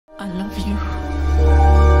love you.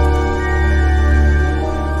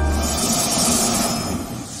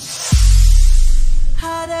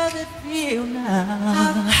 How does it feel now?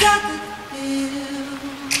 How does it feel?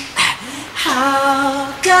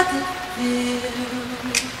 How does it feel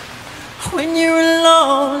when you're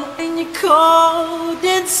alone and you're cold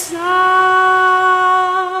inside?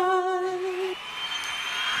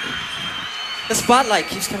 The spotlight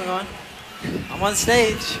keeps coming on. I'm on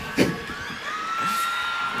stage.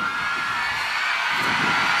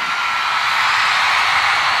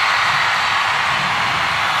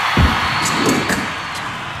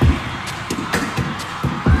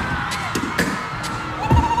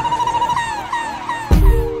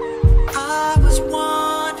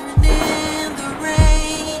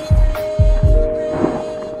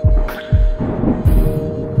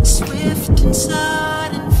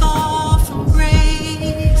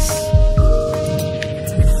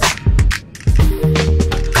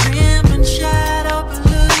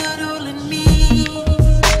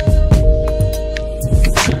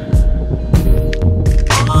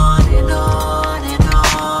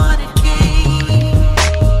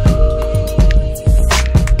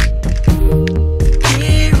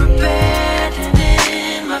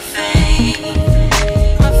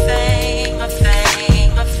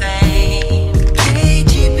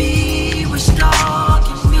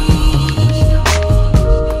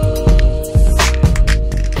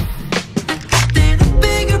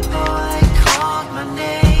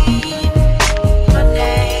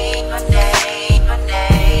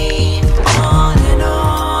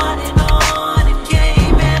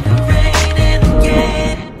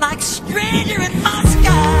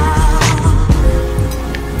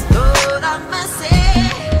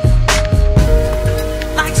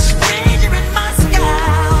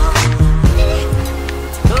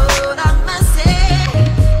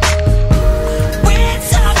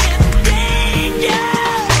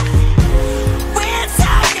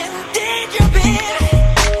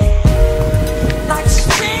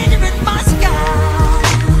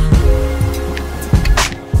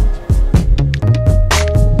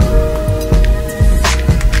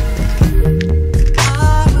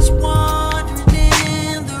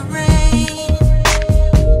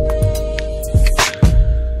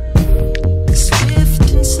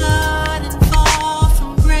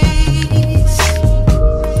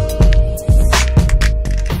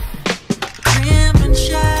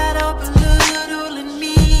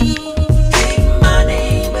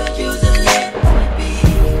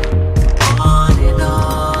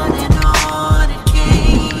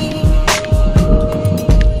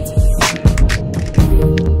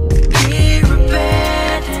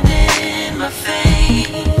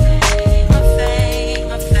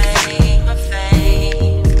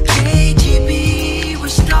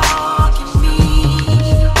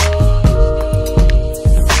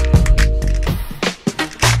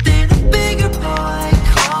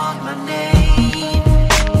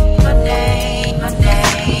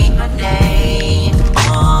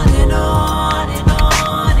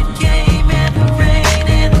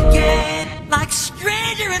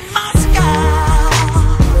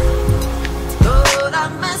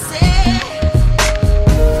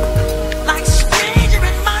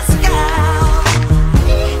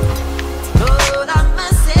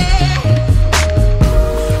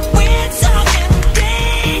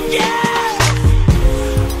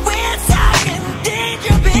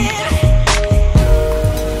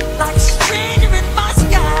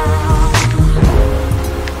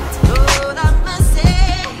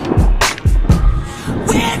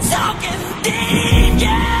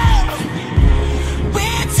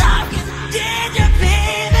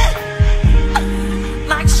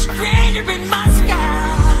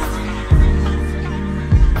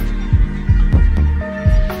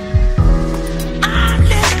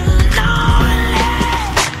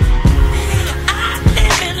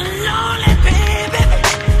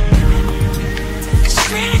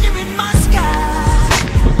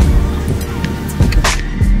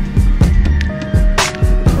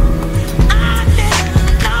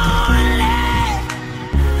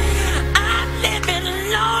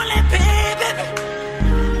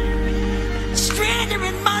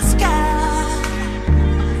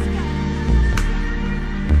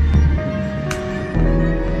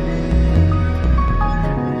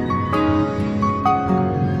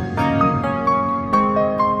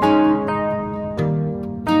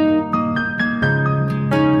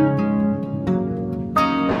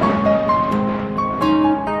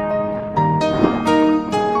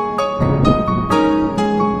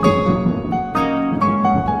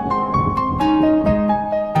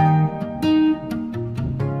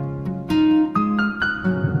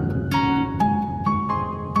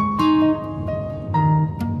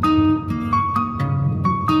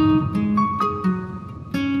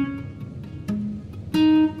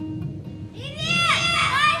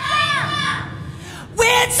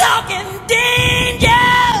 talking danger.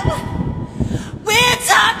 We're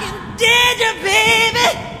talking danger, baby.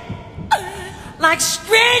 Like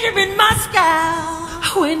stranger in Moscow.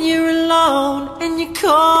 When you're alone and you're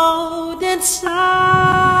cold inside.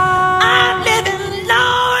 I'm living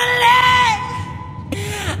lonely.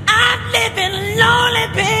 I'm living lonely,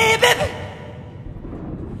 baby.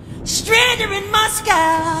 Stranger in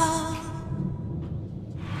Moscow.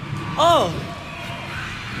 Oh.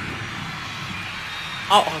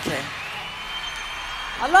 Oh, okay.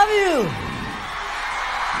 I love you.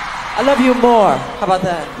 I love you more. How about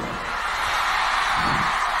that?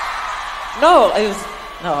 No, it was...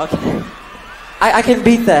 No, okay. I can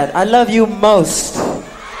beat that. I love you most.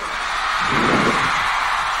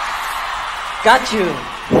 Got you.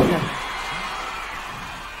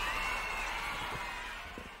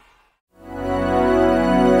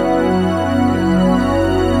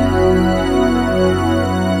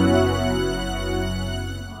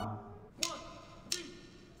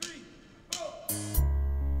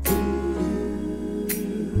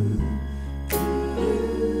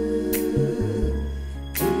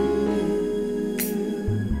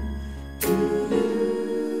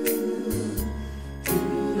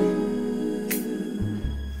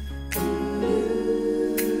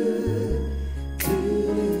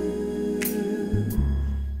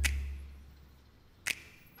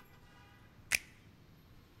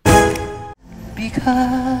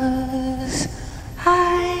 Because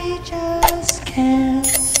I just can't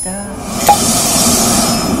stop.